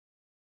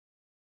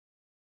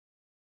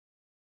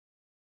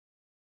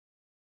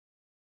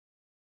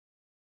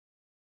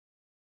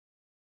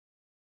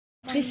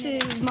This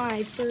is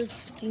my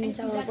first community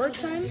tower work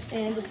time,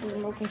 and this is a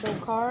remote control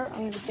car. I'm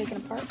going to be taking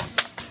apart.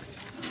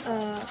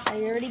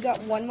 I already got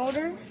one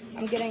motor.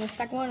 I'm getting a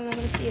second one, and I'm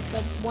going to see if the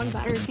one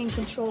battery can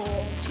control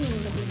two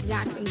of the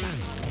exact same amount.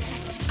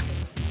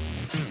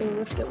 So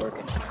let's get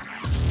working.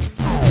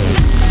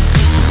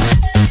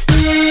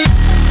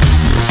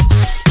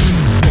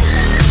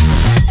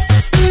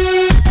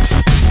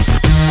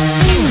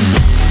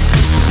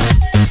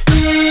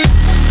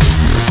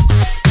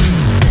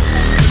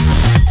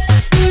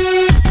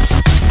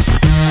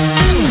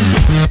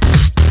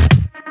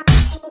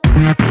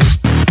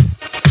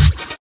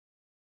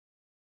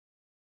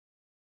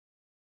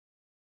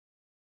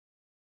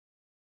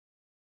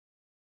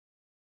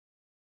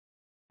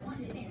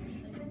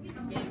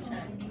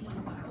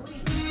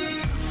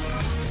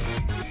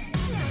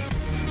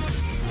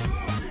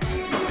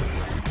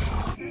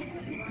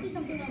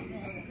 Something like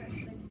this.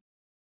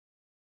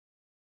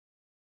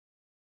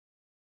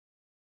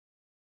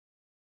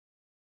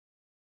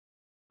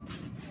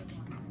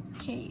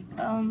 Okay,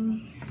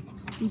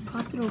 we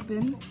popped it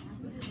open.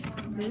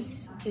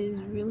 This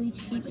is really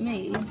cheap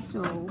made,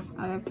 so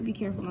I have to be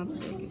careful not to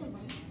break it.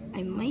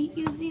 I might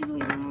use these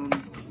later on.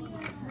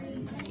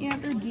 Yeah,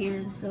 they're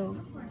geared, so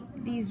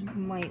these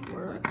might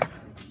work.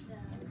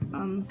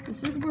 The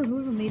circuit board,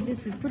 whoever made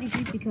this, is pretty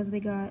cheap because they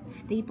got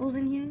staples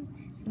in here.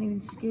 It's not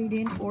even screwed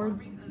in or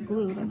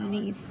glued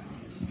underneath.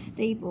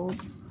 Staples.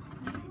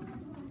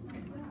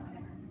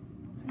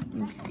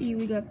 You can see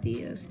we got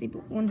the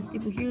one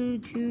staple here,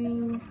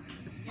 two,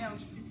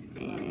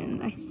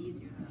 and I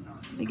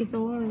think it's a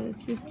lot of it.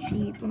 It's just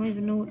cheap. I don't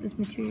even know what this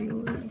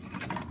material is.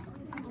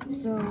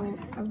 So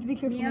I have to be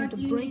careful not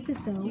to break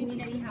this out. Do you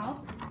need any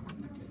help?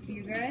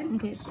 You good?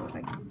 Okay, so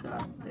I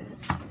got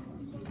this.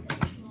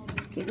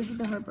 Okay, this is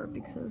the hard part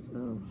because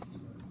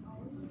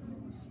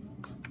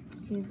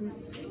okay, this.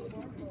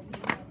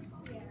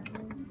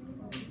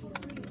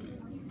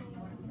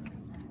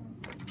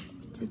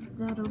 Take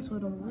that out so I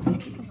don't look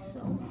at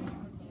myself.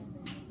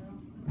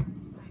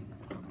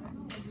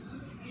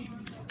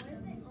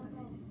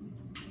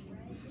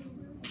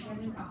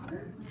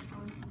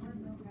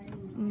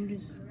 I'm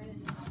just,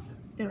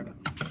 there we go.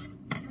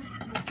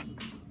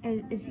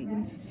 And if you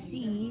can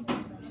see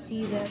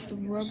that the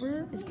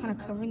rubber is kind of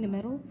covering the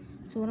metal.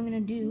 So what I'm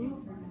going to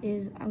do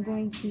is I'm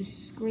going to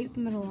scrape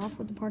the metal off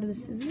with the part of the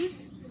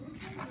scissors.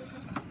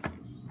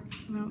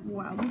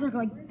 Wow, these are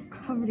like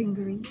covered in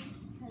grease.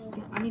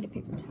 Okay, I need a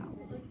paper towel.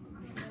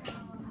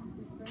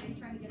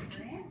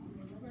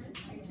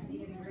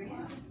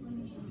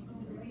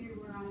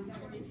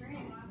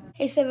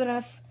 Hey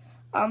 7F,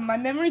 my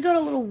memory got a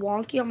little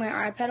wonky on my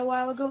iPad a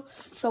while ago,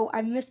 so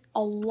I missed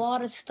a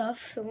lot of stuff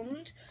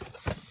filmed.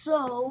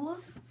 So,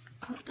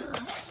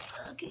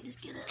 okay,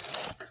 just get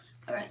it.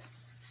 Alright,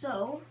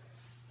 so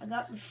I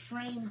got the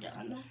frame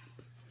done.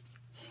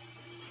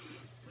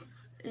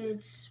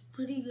 It's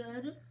pretty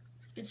good.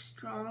 It's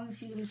strong.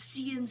 If you can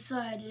see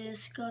inside,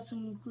 it's got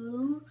some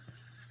glue.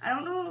 I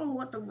don't know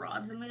what the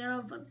rods are made out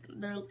of, but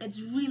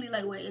it's really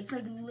lightweight. It's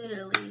like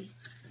literally.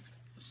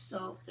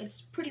 So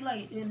it's pretty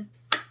light and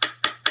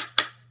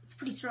it's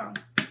pretty strong.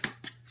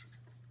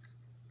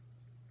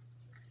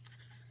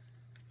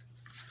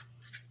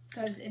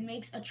 Because it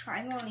makes a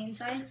triangle on the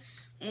inside,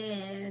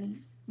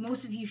 and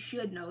most of you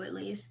should know at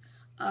least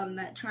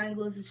that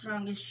triangle is the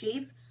strongest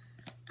shape.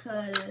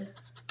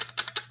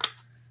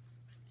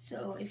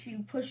 So if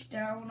you push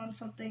down on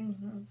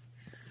something,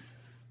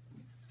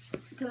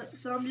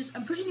 so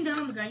I'm pushing it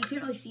down on the ground. You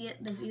can't really see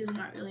it. The view is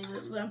not really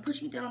good, but I'm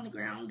pushing it down on the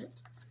ground.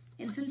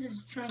 And since it's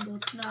a triangle,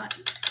 it's not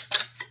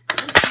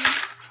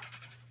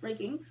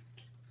breaking.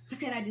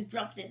 And I just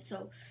dropped it,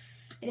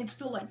 and it's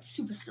still like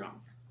super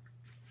strong.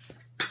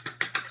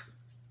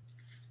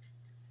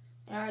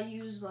 And I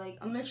use like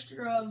a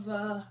mixture of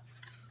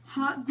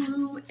hot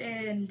glue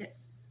and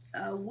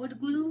wood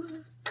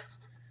glue.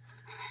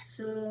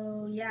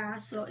 So yeah,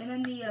 and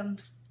then the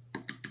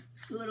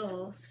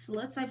little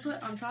slits I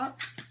put on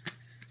top,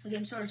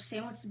 again, sort of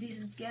sandwich the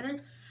pieces together.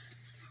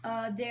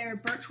 They're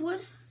birch wood.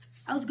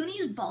 I was gonna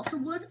use balsa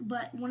wood,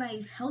 but when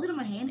I held it in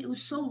my hand, it was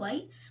so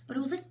light, but it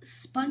was like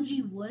spongy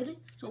wood,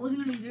 so it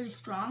wasn't gonna be very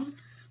strong.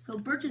 So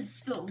birch is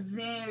still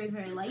very,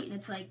 very light, and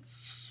it's like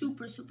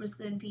super, super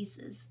thin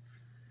pieces.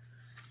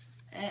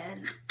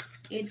 And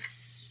it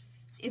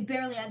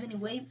barely adds any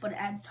weight, but it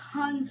adds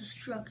tons of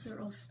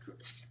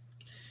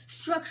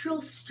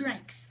structural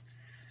strength.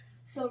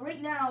 So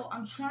right now,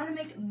 I'm trying to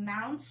make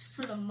mounts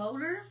for the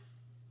motor,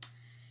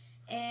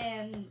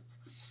 and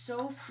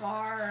so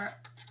far,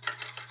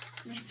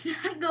 it's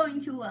not going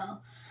too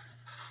well.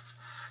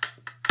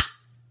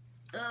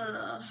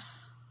 I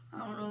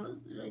don't know,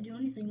 did I do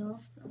anything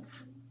else though?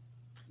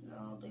 No, I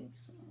don't think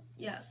so.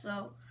 Yeah,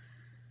 so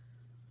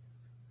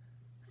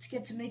let's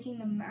get to making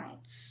the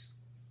mounts.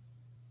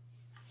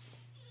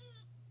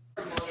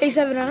 Hey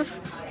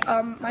 7F,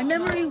 my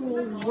memory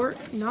will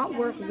not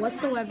work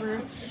whatsoever,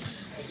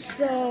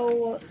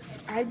 so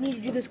I need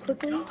to do this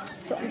quickly.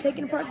 So I'm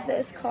taking apart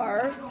this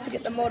car to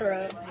get the motor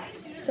out.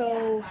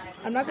 So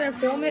I'm not going to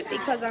film it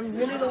because I'm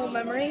really low on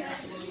memory.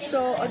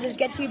 So I'll just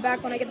get to you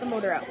back when I get the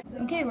motor out.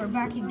 Okay, we're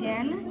back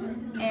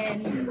again,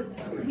 and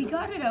we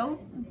got it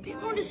out. A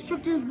bit more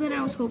destructive than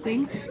I was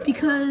hoping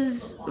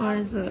because,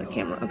 where's the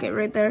camera? Okay,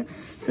 right there.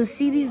 So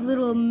see these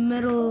little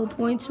metal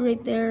points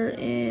right there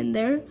and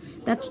there?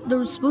 There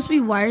was supposed to be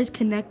wires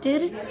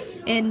connected,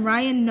 and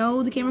Ryan,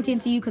 no, the camera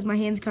can't see you because my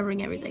hand's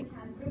covering everything.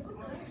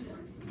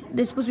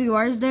 There's supposed to be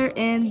wires there,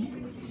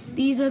 and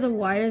these are the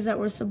wires that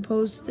were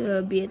supposed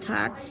to be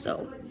attached,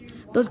 so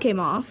those came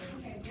off.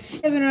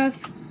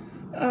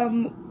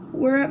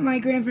 We're at my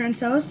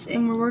grandparents' house,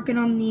 and we're working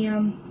on the,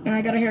 and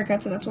I got a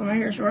haircut, so that's why my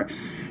hair's short.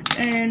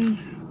 And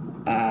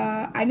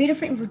I made a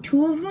frame for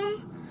two of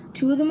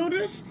the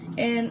motors,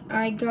 and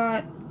I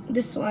got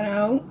this one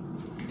out.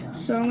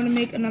 So I'm gonna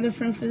make another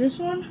frame for this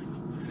one.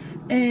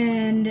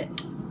 And,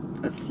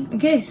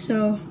 okay,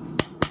 so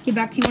get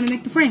back to you when I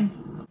make the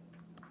frame.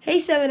 Hey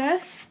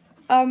 7F,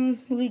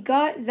 we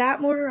got that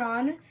motor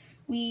on.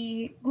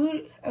 We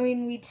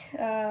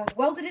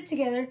welded it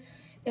together,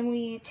 then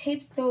we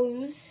taped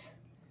those,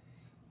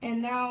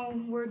 and now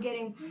we're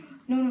getting,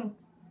 no,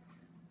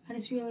 I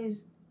just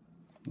realized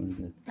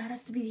that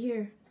has to be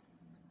here.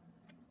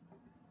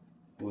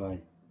 Why?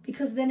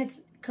 Because then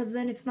it's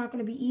not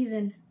gonna be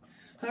even.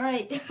 All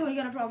right, we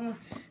got a problem.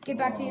 Get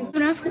back to you.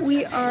 Enough.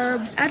 We are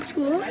at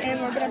school,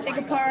 and we're gonna take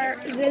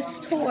apart this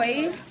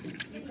toy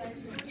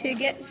to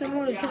get some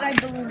motors, because I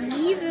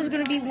believe there's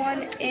gonna be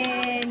one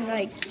in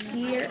like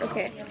here.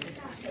 Okay,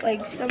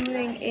 like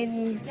something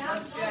in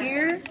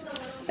here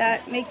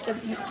that makes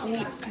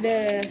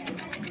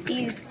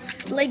these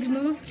legs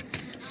move.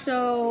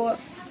 So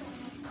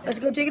let's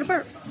go take it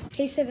apart.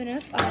 Hey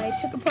 7F, I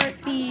took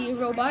apart the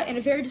robot in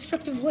a very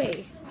destructive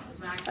way.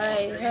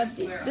 I had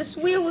this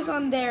wheel was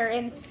on there,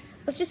 and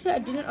let's just say I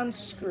didn't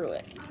unscrew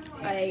it.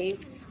 I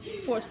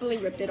forcefully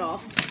ripped it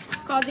off,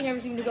 causing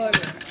everything to go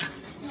everywhere.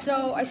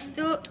 So I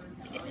still,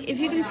 if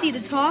you can see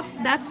the top,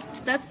 that's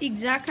the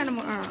exact kind of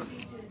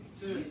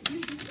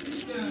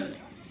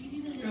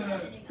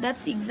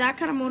that's the exact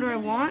kind of motor I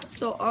want.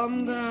 So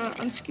I'm gonna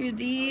unscrew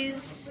these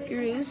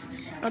screws.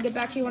 I'll get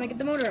back to you when I get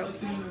the motor out.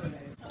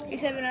 Hey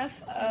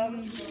 7F,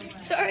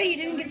 sorry you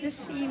didn't get to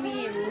see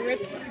me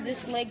rip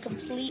this leg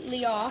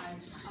completely off,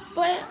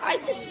 but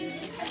this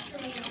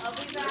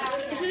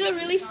is a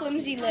really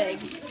flimsy leg,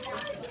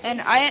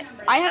 and I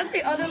have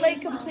the other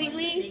leg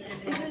completely.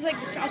 This is like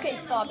this. Okay,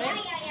 stop it.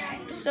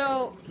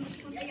 So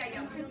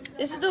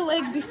this is the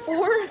leg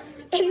before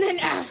and then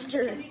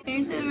after.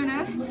 Hey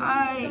 7F,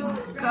 I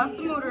got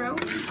the motor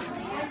out,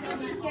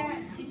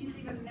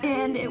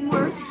 and it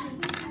works.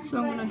 So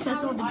I'm gonna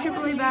test it with the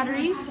AAA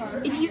battery.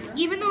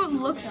 Even though it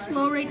looks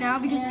slow right now,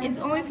 because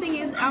the only thing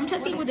is I'm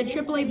testing with the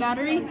AAA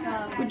battery,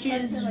 which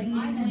is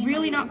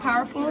really not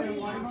powerful.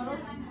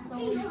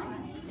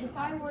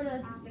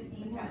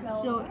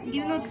 So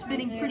even though it's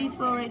spinning pretty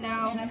slow right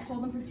now,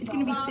 it's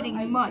gonna be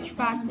spinning much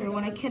faster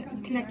when I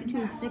connect it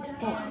to a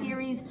 6-volt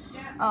series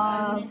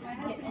of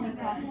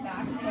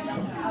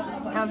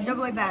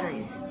AA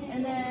batteries.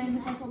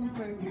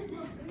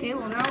 Okay,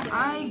 well now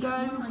I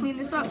gotta clean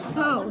this up.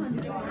 So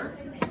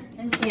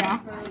yeah.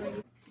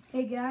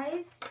 Hey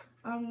guys,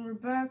 we're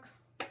back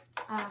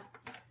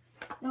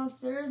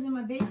downstairs in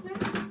my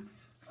basement.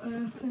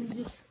 It's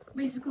just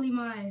basically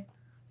my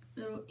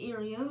little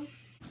area.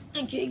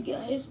 Okay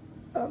guys,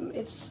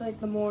 it's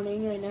like the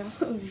morning right now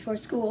before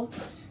school,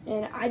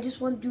 and I just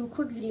want to do a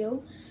quick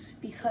video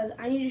because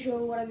I need to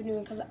show what I've been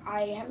doing, because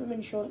I haven't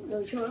been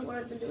really showing what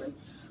I've been doing.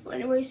 Well,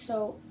 anyway,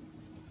 so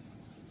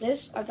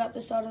I got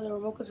this out of the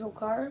remote control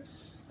car.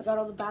 I got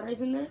all the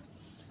batteries in there.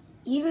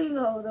 Even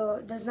though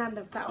there's not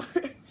enough power,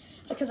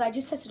 because I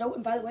just tested out.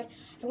 And by the way,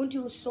 I went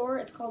to a store.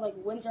 It's called like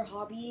Windsor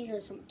Hobby or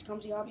some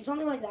Tecumseh Hobby,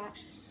 something like that.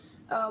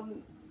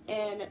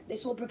 And they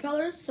sold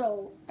propellers,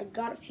 so I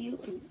got a few.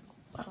 And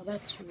wow,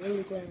 that's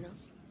really glaring up.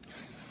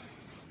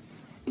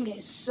 Okay,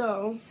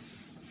 so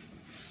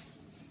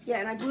yeah,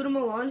 and I glued them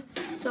all on.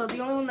 So the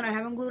only one that I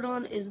haven't glued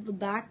on is the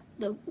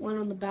one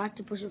on the back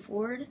to push it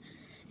forward.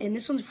 And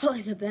this one's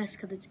probably the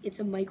best because it's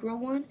a micro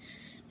one.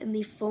 And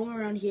the foam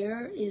around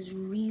here is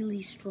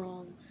really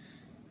strong,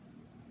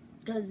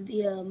 because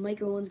the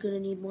micro one's going to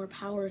need more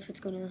power if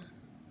it's going to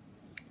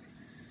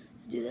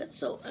do that.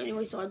 So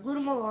anyway, so I glued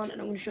them all on,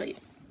 and I'm going to show you.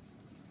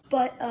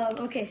 But,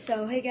 okay,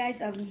 so hey guys,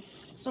 I'm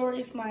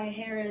sorry if my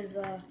hair is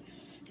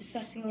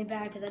disgustingly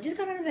bad, because I just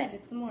got out of bed.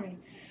 It's the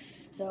morning.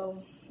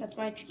 So that's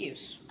my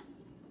excuse.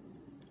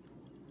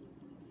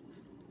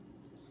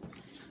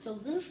 So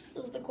this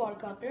is the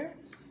quadcopter.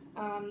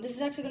 This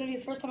is actually going to be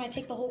the first time I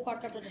take the whole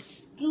quadcopter to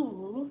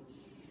school.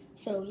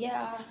 So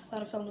yeah, I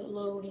thought I filmed it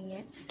loading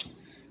it.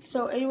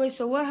 So anyway,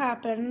 so what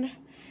happened?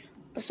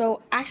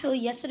 So actually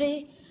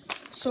yesterday,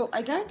 so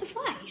I got it to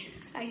fly.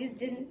 I just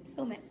didn't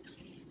film it.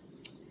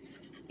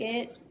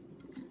 It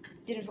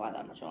didn't fly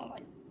that much.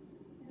 Like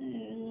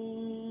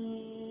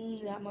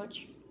that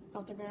much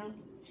off the ground.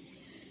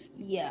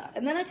 Yeah,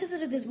 and then I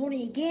tested it this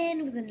morning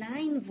again with a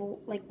 9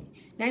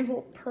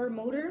 volt per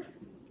motor.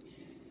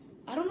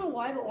 I don't know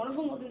why, but one of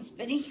them wasn't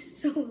spinning,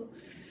 so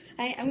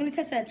I'm going to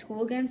test that at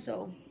school again,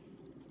 so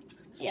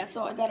yeah,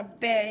 so I got a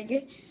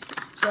bag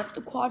So that's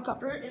the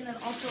quadcopter, and then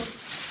also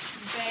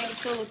bag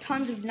full of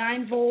tons of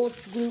 9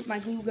 volts, my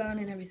glue gun,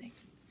 and everything.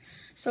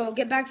 So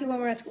get back to you when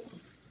we're at school.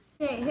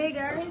 Hey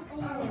guys. I'm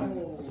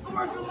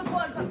working on the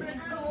quadcopter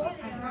at school.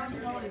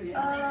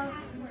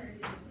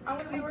 I'm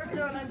gonna be working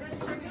on a good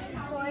circuit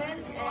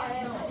plan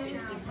and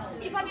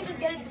see if I can just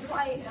get it to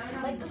fly.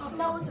 Like the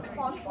smell isn't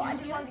possible. I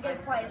just want to get it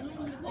to fly.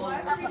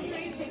 I'm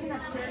taking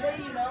that survey,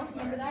 you know.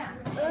 Remember that?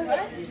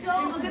 Okay. So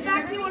I'll get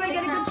back to you when I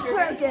get a good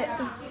circuit.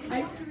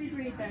 I have to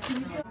recreate that.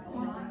 Can you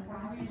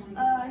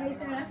Hey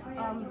Sarah,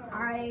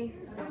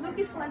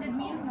 Lucas lended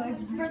me,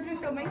 the person who's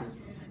filming,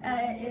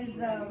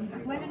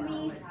 lended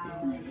me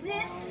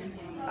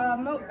this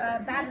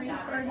battery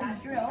for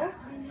his drill,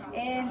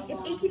 and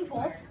it's 18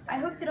 volts. I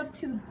hooked it up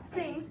to the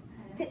things.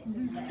 That's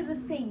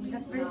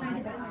very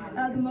scientific.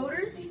 The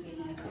motors,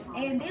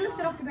 and they lift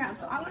it off the ground.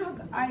 So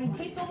I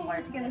taped all the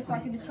wires together so I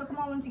can just hook them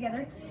all in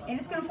together, and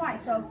it's gonna fly.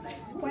 So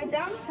point it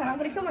down, and I'm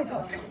gonna kill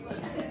myself.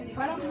 If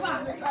I don't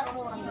survive this, I don't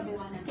know what I'm gonna do.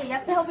 Okay, you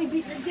have to help me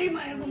beat the game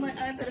I have on my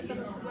iPad if I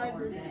don't survive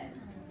this.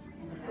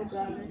 Oh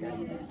god.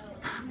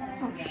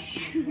 Oh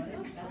shoot.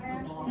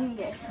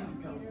 Okay,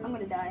 I'm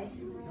gonna die.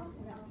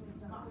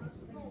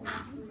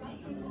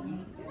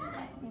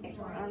 Okay,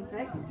 round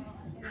 6.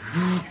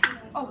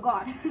 Oh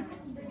god.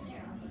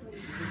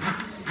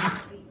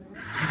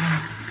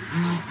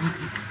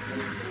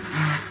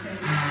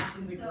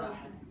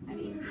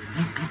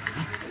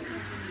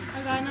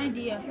 I got an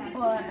idea.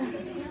 What? I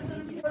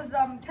was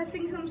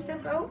testing some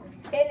stuff out,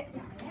 and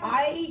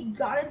I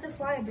got it to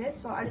fly a bit,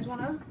 so I just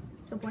want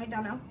to point it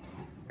down now.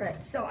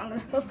 Alright, so I'm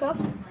going to hook up,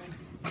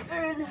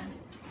 and I'm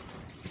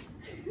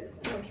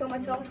going to kill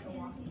myself.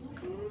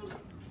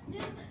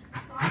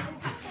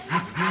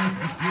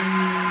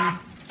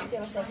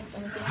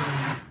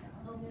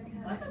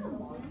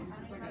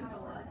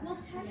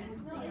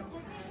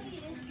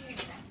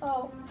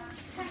 Oh,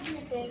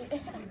 technically.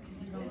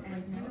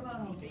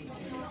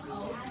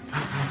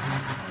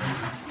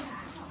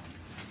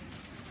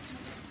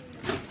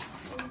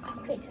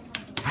 Okay.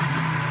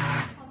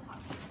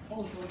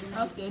 That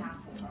was good.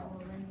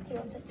 Okay,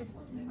 one sec, just...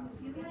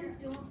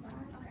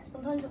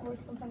 Sometimes it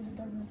works, sometimes it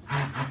doesn't.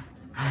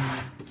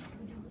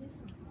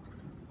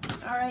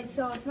 Alright,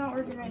 so it's not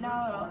working right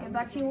now. I'll get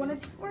back to you when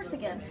it works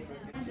again.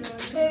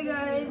 Hey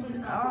guys,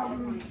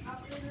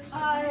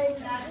 I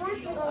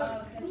worked,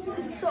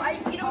 so I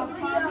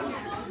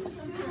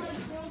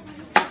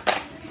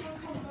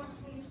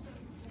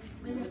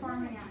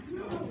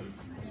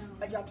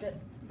dropped it,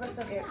 but it's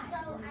okay.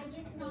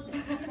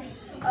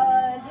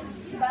 This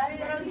battery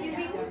that I was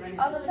using,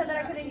 I also said that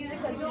I couldn't use it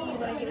because he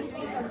wouldn't give it to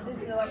me because this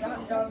is like a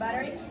 $100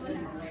 battery.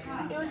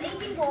 It was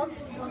 18 volts,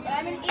 and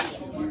I'm an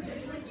idiot.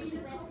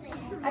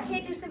 I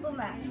can't do simple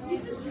math.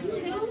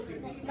 2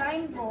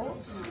 9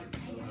 volts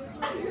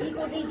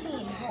equals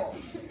 18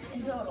 volts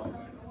in total.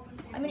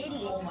 I'm an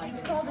idiot.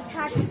 It's called a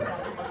tactic. You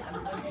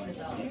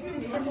just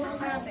do simple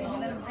snapping,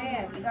 and then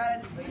bam, you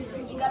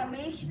got a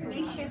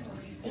makeshift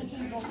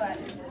 18 volt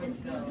battery. And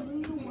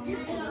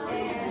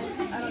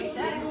I don't need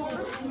that anymore.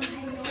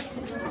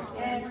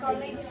 And so I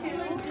made 2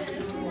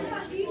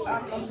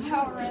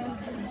 power rims,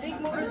 big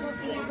motors with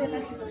these, and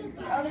then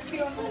the other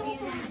 2 I'm going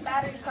to use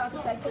battery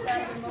sockets I took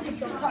out of the motor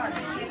control car.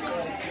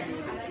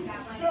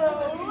 So,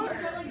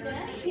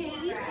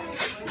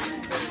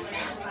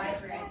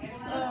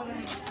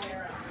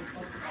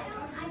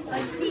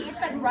 like, see,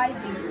 it's like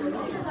rising.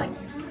 This is like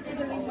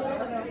giving me more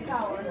than enough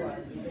power.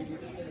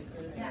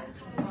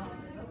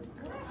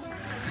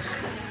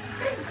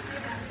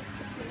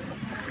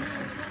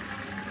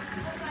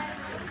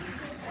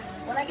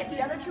 When I get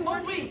the other 2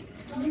 working, Wait,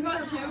 you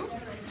got 2?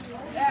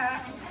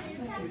 yeah.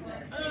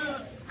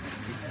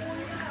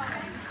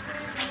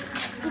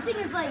 This thing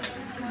is like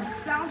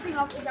bouncing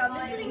off the ground.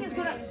 This thing is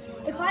gonna,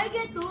 if I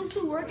get those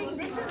 2 working,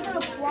 this is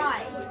gonna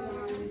fly.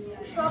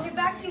 So I'll get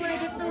back to you when I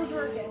get those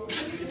working.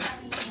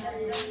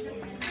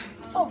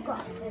 Oh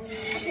god.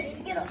 Okay,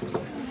 get up.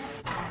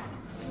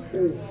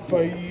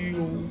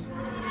 Fail.